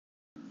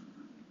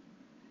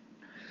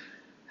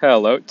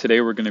Hello,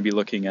 today we're going to be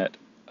looking at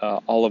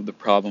all of the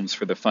problems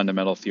for the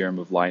fundamental theorem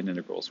of line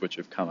integrals, which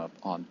have come up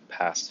on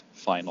past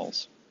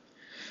finals.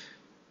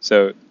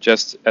 So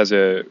just as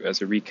a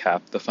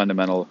recap, the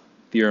fundamental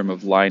theorem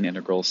of line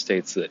integrals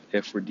states that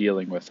if we're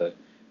dealing with a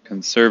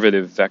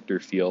conservative vector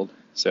field,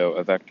 so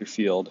a vector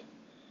field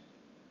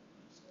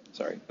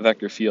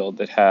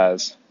that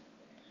has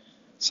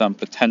some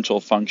potential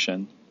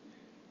function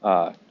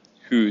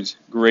whose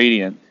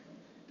gradient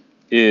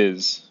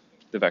is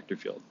the vector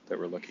field that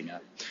we're looking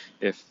at.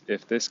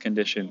 If this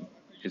condition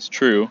is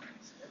true,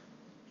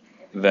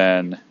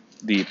 then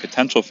the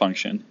potential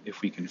function,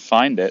 if we can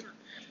find it,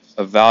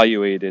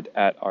 evaluated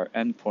at our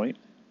endpoint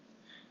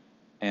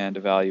and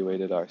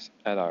evaluated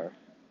at our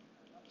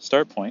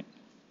start point,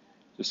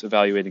 just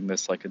evaluating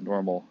this like a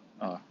normal,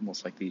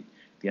 almost like the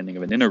ending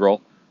of an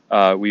integral,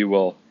 we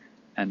will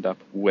end up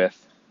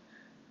with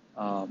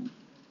our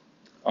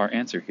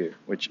answer here,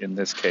 which in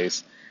this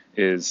case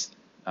is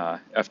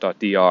f dot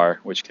dr,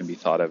 which can be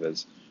thought of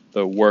as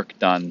the work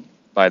done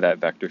by that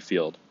vector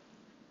field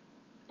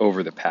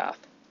over the path.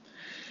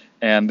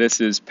 And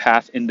this is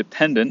path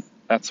independent.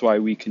 That's why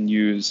we can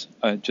use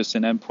just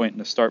an endpoint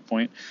and a start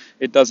point.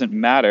 It doesn't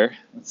matter.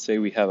 Let's say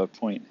we have a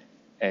point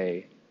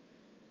A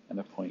and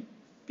a point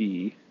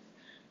B.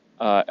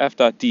 F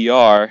dot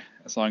dr,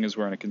 as long as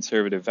we're in a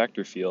conservative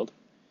vector field,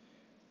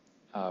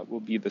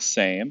 will be the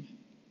same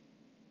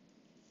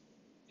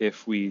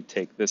if we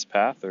take this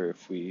path or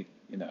if we,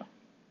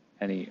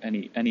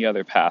 any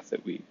other path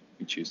that we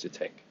choose to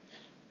take.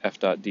 F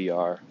dot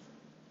dr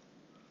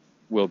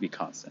will be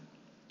constant.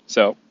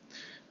 So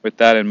with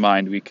that in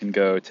mind, we can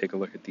go take a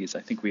look at these.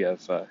 I think we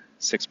have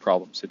 6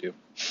 problems to do.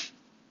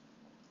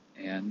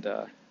 And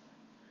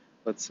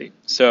let's see.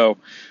 So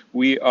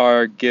we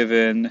are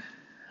given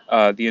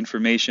the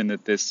information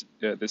that this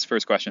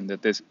first question,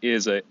 that this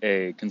is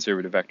a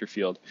conservative vector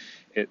field.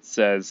 It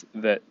says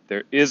that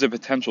there is a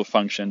potential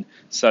function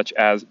such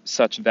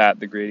that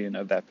the gradient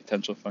of that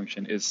potential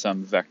function is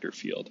some vector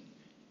field.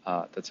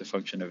 That's a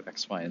function of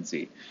x, y, and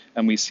z.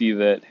 And we see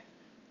that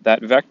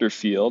that vector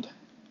field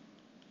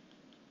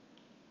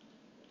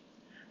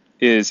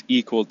is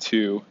equal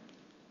to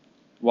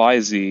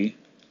yz,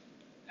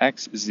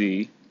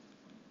 xz,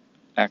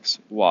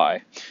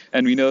 xy.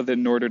 And we know that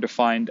in order to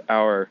find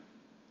our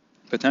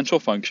potential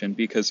function,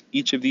 because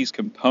each of these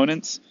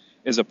components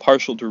is a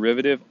partial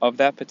derivative of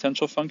that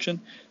potential function,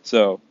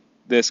 so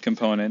this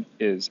component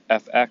is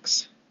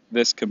fx,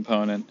 this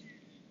component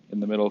in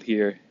the middle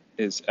here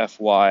is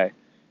fy,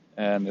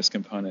 and this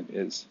component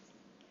is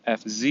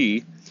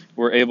fz,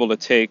 we're able to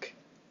take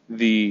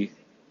the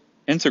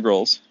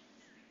integrals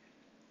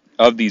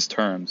of these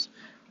terms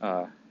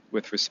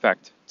with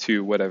respect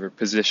to whatever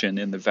position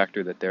in the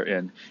vector that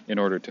they're in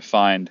order to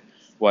find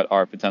what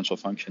our potential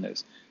function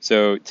is.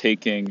 So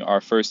taking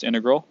our first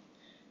integral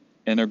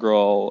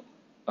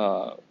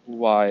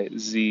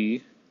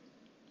yz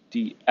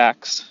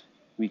dx,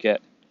 we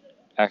get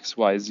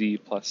xyz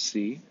plus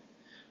c.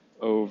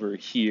 Over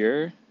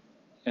here,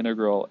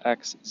 integral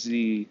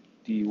xz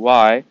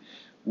dy,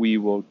 we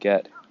will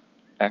get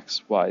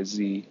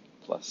xyz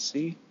plus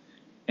c.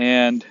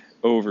 And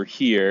over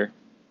here,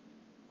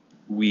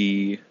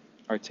 we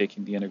are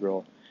taking the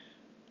integral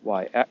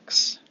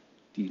yx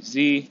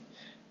dz,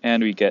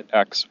 and we get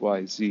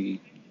xyz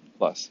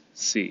plus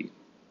c.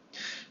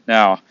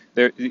 Now,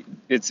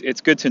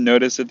 it's good to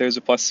notice that there's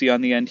a plus c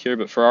on the end here,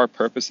 but for our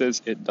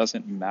purposes, it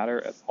doesn't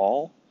matter at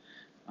all,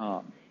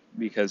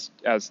 because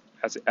as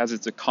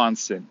it's a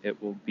constant,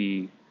 it will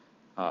be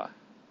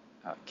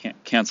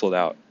canceled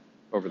out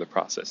over the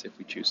process if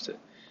we choose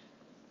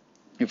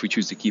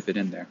to keep it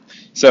in there.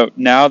 So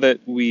now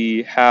that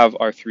we have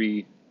our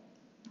three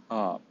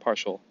our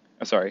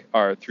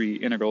three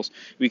integrals,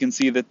 we can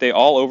see that they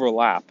all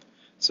overlap.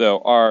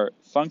 So our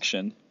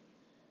function,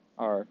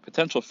 our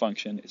potential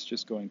function, is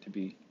just going to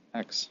be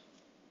x,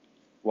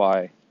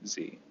 y,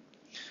 z.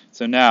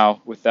 So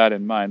now, with that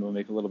in mind, we'll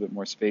make a little bit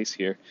more space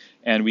here,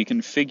 and we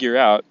can figure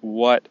out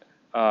what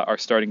our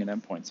starting and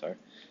end points are.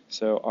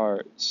 So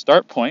our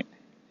start point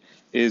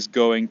is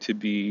going to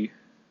be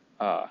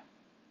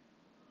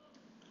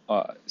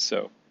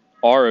so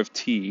r of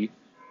t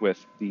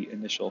with the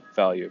initial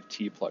value of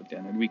t plugged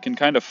in, and we can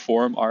kind of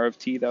form r of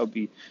t. That would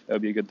be a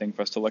good thing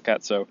for us to look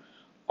at. So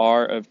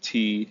r of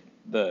t,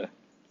 the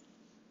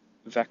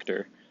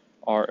vector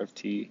r of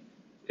t,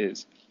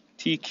 is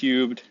t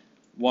cubed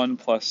 1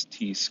 plus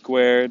t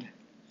squared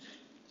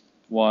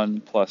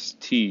 1 plus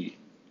t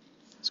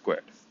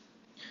squared.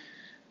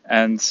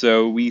 And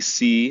so we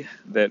see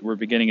that we're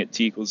beginning at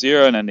t equals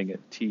 0 and ending at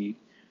t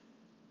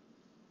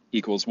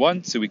equals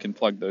 1, so we can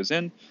plug those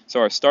in. So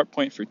our start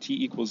point for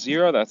t equals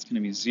 0, that's going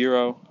to be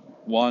 0,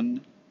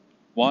 1,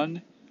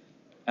 1,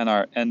 and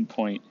our end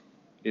point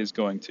is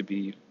going to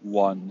be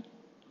 1,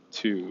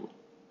 2,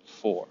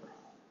 4.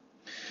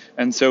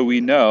 And so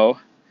we know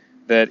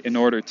that in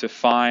order to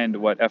find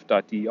what f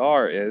dot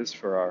dr is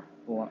for our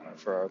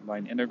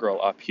line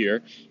integral up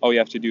here, all we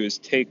have to do is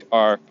take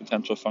our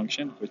potential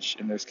function, which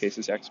in this case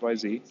is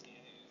xyz,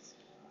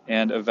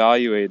 and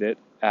evaluate it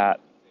at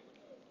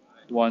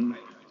 1,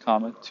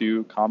 comma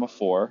 2, comma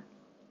 4,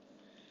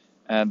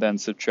 and then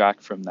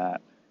subtract from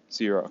that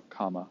 0,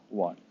 comma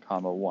 1,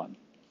 comma 1.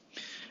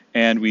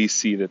 And we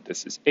see that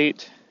this is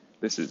 8,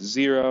 this is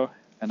 0,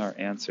 and our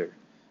answer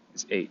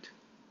is 8.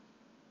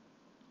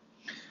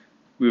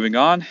 Moving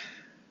on,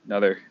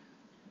 another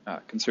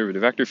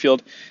conservative vector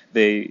field.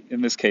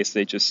 In this case,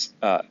 they just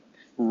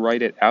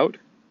write it out,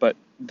 but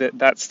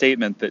that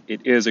statement that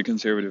it is a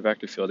conservative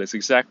vector field is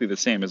exactly the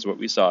same as what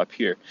we saw up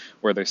here,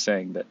 where they're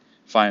saying that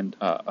find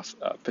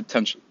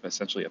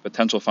essentially a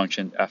potential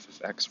function f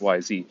of x, y,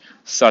 z,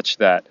 such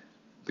that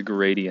the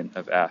gradient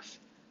of f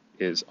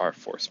is our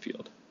force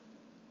field.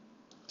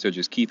 So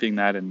just keeping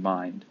that in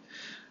mind.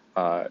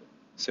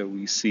 So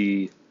we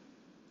see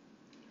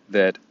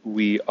that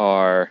we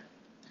are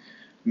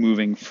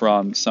moving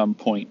from some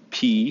point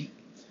P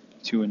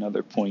to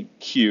another point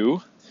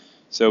Q.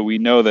 So we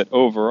know that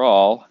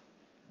overall,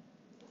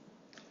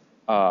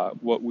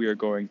 what we are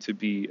going to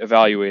be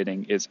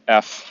evaluating is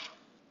F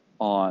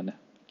on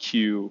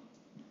Q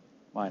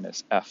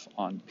minus F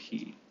on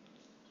P.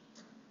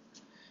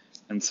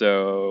 And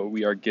so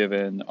we are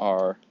given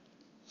our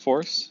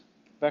force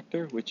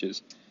vector, which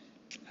is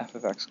f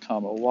of x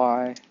comma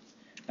y,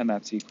 and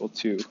that's equal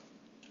to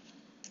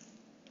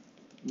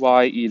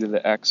y e to the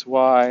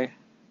xy,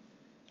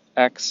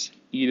 x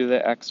e to the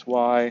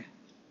xy,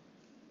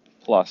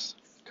 plus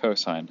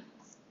cosine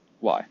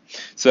y.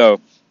 So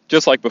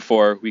just like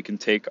before, we can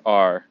take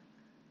our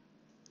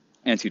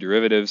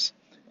antiderivatives,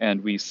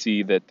 and we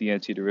see that the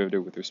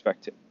antiderivative with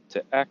respect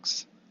to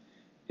x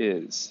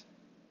is,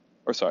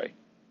 or sorry,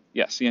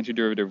 yes, the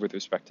antiderivative with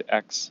respect to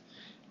x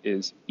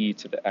is e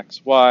to the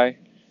xy,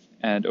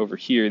 and over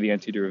here the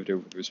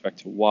antiderivative with respect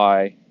to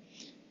y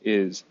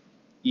is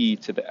e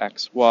to the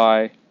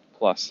xy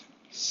plus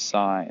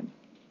sine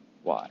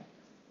y.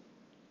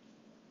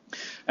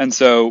 And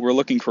so we're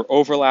looking for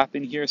overlap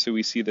in here, so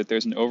we see that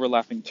there's an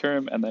overlapping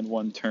term and then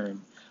one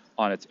term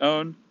on its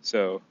own.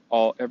 So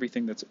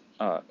everything that's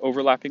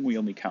overlapping we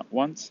only count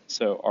once,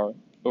 so our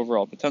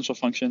overall potential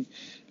function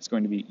is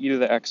going to be e to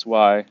the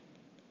xy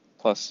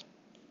plus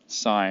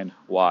sine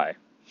y.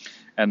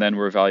 And then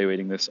we're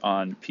evaluating this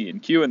on P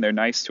and Q, and they're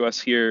nice to us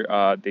here.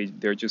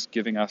 They're just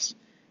giving us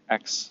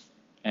x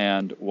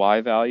and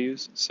y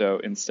values. So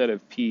instead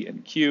of P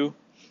and Q,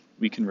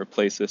 we can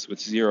replace this with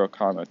 0,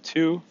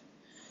 2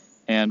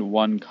 and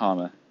 1,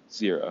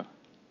 0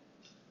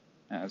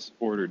 as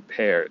ordered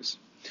pairs.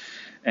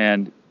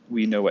 And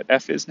we know what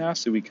f is now,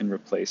 so we can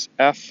replace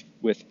f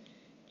with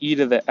e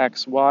to the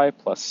xy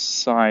plus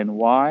sine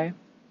y,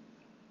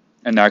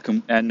 and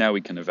now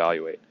we can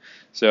evaluate.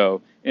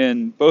 So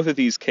in both of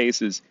these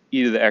cases,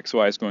 e to the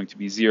xy is going to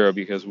be 0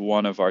 because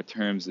one of our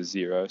terms is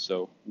 0,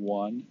 so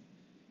 1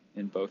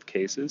 in both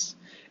cases.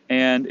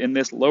 And in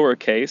this lower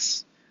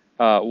case,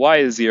 y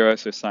is 0,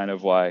 so sine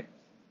of y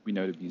we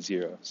know to be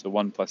 0. So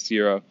 1 plus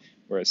 0,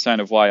 whereas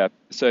sine of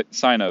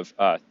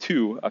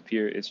 2 up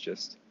here is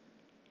just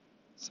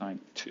sine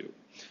of 2.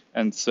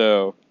 And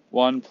so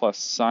 1 plus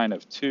sine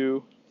of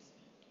 2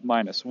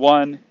 minus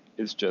 1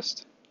 is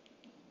just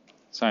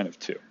sine of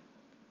 2.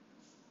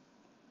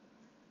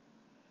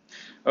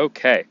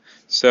 Okay,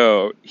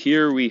 so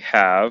here we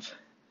have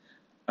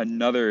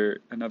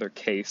another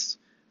case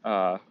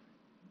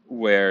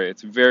where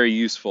it's very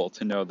useful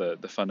to know the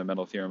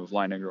fundamental theorem of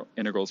line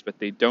integrals, but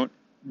they don't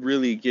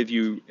really give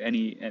you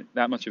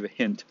that much of a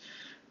hint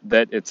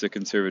that it's a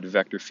conservative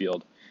vector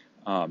field.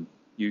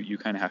 You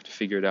kind of have to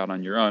figure it out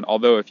on your own.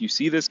 Although if you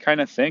see this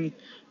kind of thing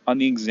on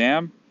the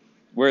exam,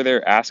 where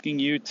they're asking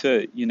you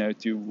to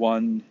do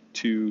 1,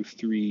 2,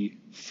 3,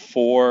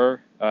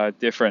 4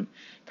 different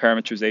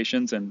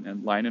parametrizations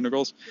and line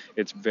integrals,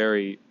 it's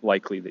very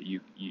likely that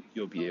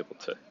you'll be able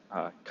to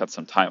cut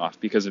some time off,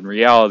 because in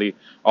reality,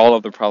 all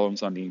of the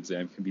problems on the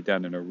exam can be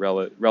done in a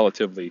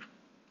relatively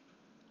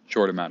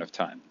short amount of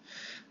time.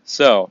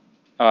 So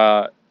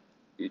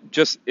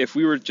if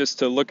we were just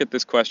to look at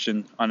this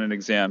question on an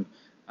exam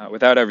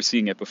without ever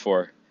seeing it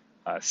before,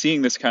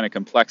 seeing this kind of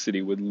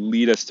complexity would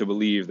lead us to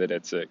believe that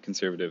it's a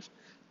conservative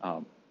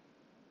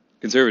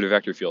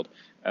vector field,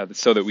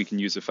 so that we can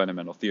use the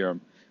fundamental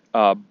theorem.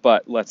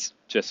 But let's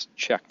just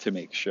check to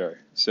make sure.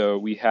 So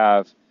we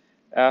have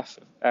f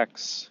of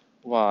x,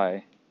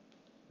 y,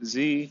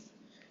 z,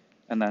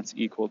 and that's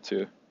equal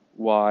to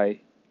y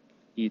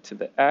e to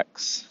the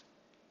x,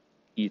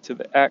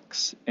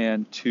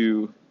 and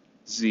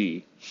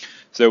 2z.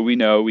 So we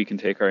know we can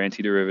take our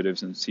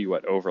antiderivatives and see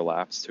what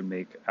overlaps to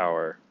make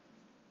our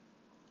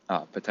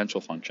potential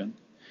function.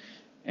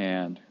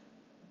 And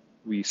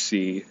we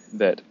see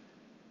that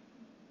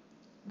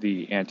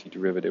the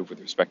antiderivative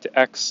with respect to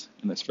x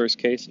in this first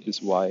case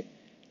is y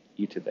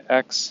e to the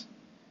x.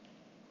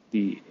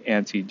 The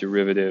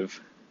antiderivative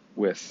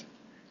with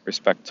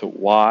respect to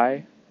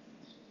y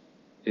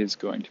is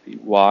going to be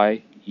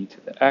y e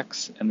to the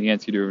x, and the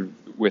antiderivative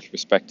with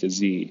respect to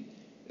z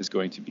is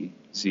going to be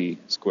z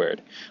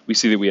squared. We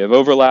see that we have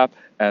overlap,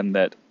 and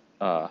that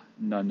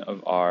none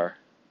of our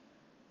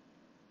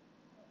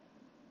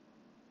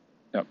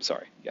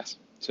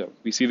So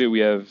we see that we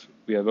have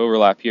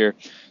overlap here,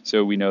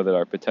 so we know that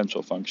our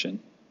potential function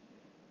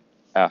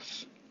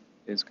f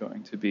is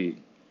going to be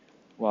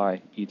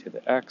y e to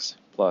the x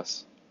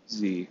plus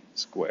z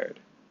squared.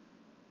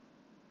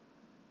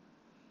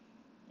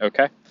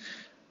 Okay,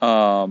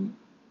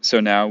 so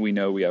now we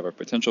know we have our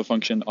potential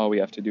function. All we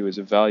have to do is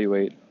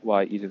evaluate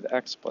y e to the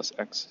x plus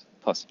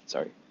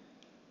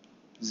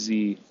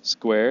z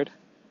squared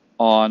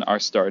on our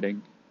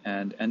starting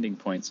and ending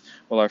points.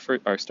 Well,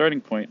 our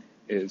starting point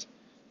is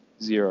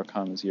 0,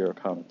 0,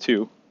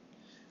 2,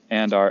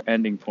 and our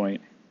ending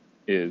point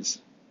is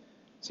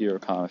 0,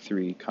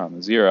 3,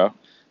 0.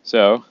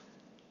 So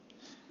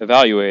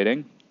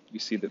evaluating, you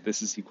see that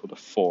this is equal to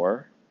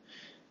 4,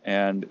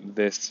 and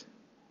this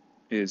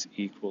is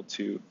equal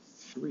to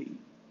 3.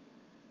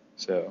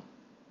 So,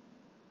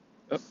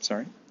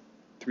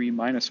 3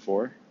 minus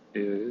 4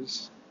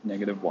 is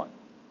 -1.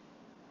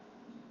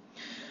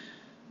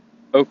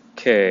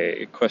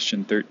 Okay,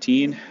 question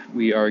 13.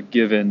 We are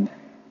given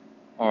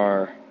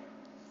our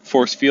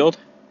force field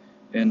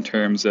in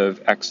terms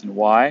of x and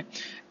y,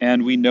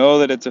 and we know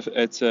that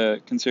it's a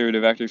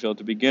conservative vector field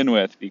to begin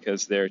with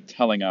because they're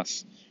telling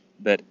us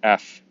that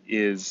f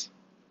is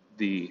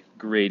the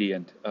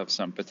gradient of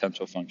some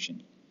potential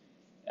function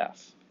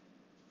f.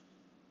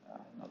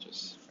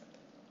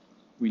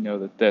 We know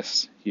that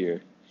this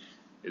here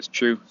is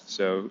true,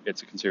 so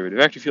it's a conservative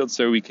vector field,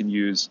 so we can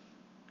use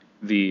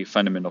the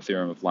fundamental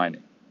theorem of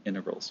line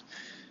integrals.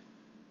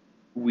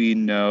 We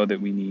know that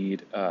we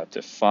need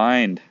to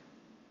find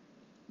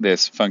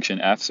this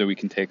function f, so we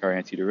can take our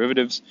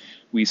antiderivatives.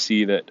 We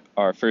see that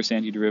our first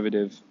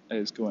antiderivative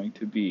is going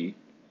to be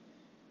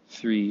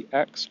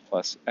 3x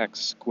plus x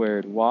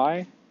squared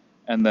y,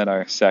 and then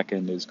our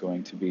second is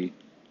going to be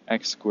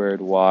x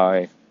squared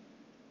y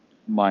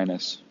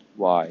minus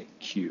y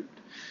cubed.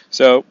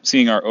 So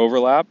seeing our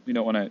overlap, we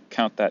don't want to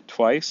count that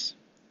twice.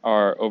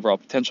 Our overall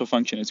potential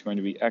function is going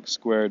to be x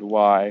squared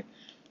y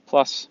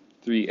plus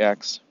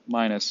 3x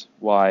minus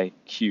y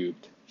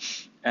cubed.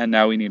 And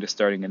now we need a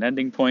starting and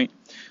ending point.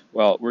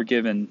 Well, we're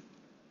given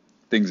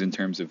things in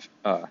terms of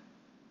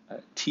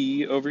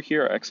t over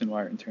here, our x and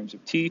y are in terms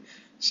of t.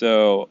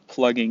 So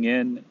plugging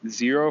in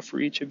 0 for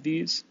each of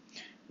these,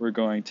 we're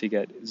going to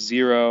get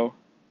 0,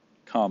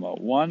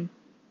 1.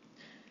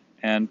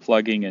 And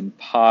plugging in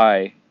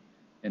pi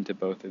into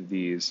both of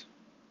these,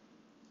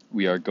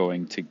 we are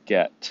going to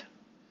get,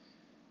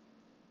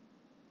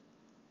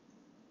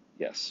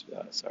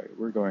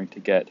 we're going to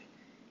get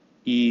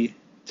e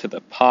to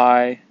the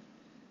pi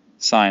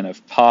sine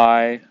of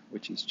pi,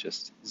 which is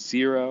just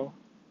 0,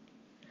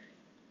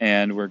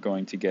 and we're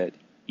going to get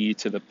e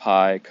to the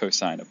pi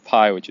cosine of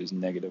pi, which is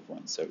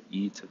 -1, so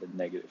e to the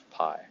negative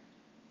pi.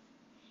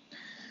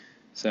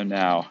 So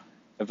now,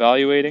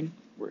 evaluating,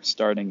 we're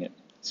starting at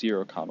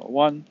 0,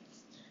 1,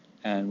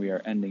 and we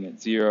are ending at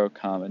 0,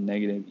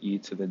 negative e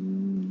to the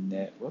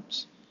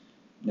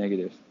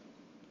negative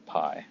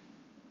pi.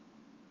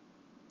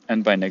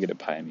 And by negative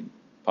pi, I mean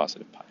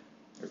positive pi.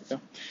 There we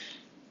go.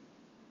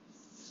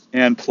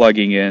 And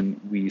plugging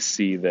in, we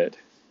see that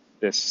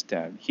this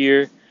down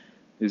here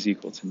is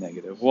equal to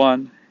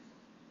 -1.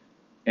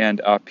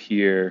 And up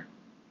here,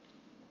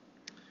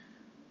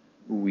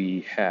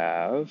 we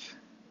have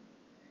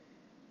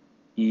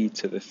e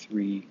to the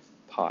 3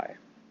 pi.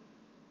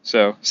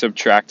 So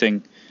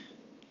subtracting,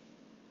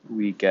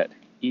 we get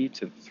e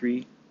to the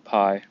 3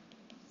 pi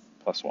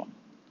plus 1.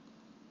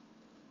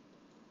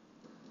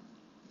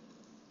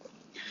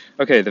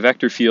 Okay, the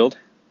vector field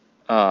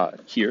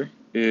here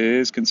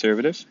is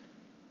conservative.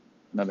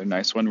 Another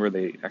nice one where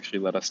they actually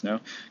let us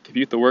know.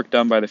 Compute the work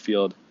done by the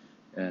field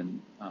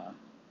and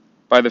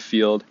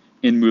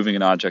in moving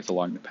an object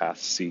along the path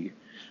C,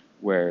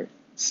 where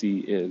C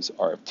is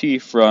r of t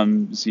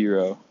from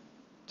 0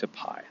 to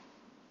pi.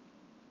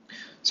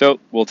 So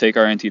we'll take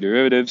our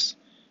antiderivatives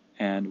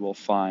and we'll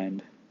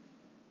find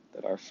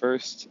that our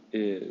first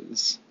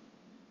is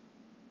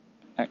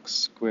x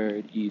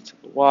squared e to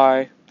the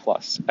y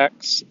plus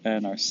x,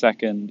 and our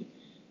second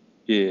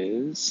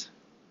is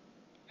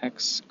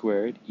x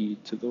squared e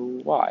to the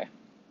y.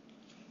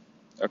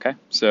 Okay,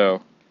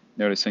 so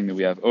noticing that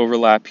we have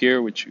overlap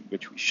here, which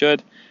we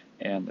should,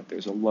 and that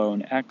there's a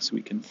lone x,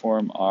 we can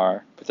form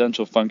our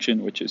potential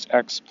function, which is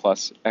x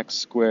plus x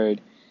squared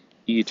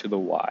e to the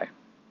y.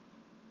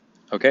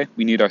 Okay,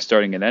 we need our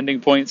starting and ending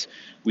points.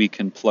 We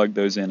can plug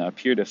those in up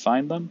here to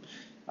find them.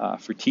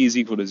 For t is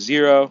equal to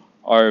 0,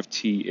 r of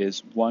t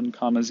is 1,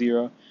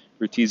 0.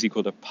 For t is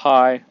equal to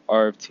pi,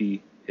 r of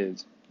t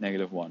is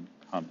 -1,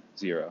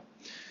 0.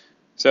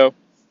 So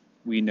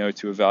we know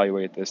to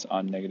evaluate this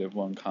on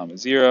 -1,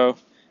 0,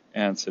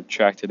 and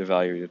subtract it,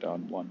 evaluate it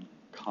on 1,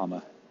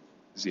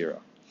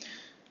 0.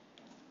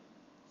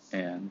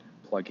 And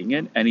plugging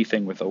in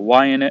anything with a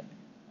y in it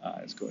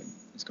is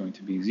going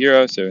to be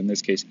 0. So in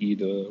this case, e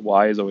to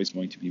y is always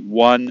going to be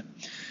 1.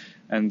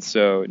 And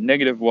so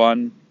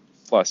 -1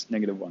 plus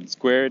 -1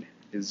 squared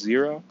is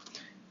 0.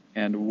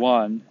 And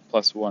 1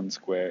 plus 1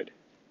 squared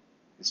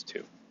is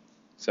 2.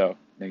 So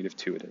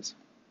 -2 it is.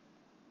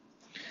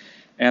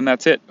 And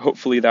that's it.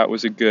 Hopefully that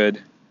was a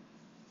good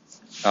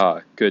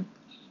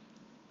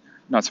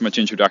not so much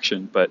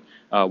introduction, but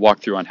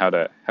walkthrough on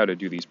how to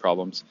do these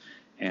problems.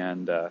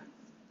 And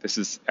this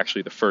is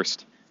actually the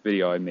first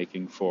video I'm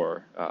making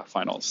for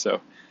finals,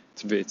 so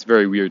it's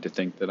very weird to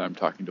think that I'm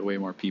talking to way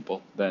more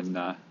people than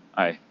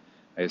I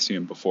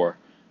assumed before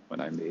when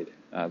I made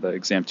the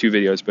exam 2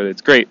 videos. But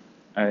it's great.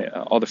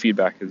 All the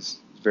feedback is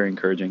very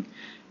encouraging,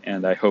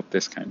 and I hope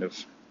this kind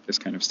of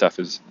stuff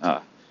is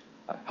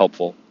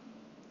helpful.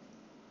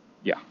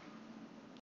 Yeah.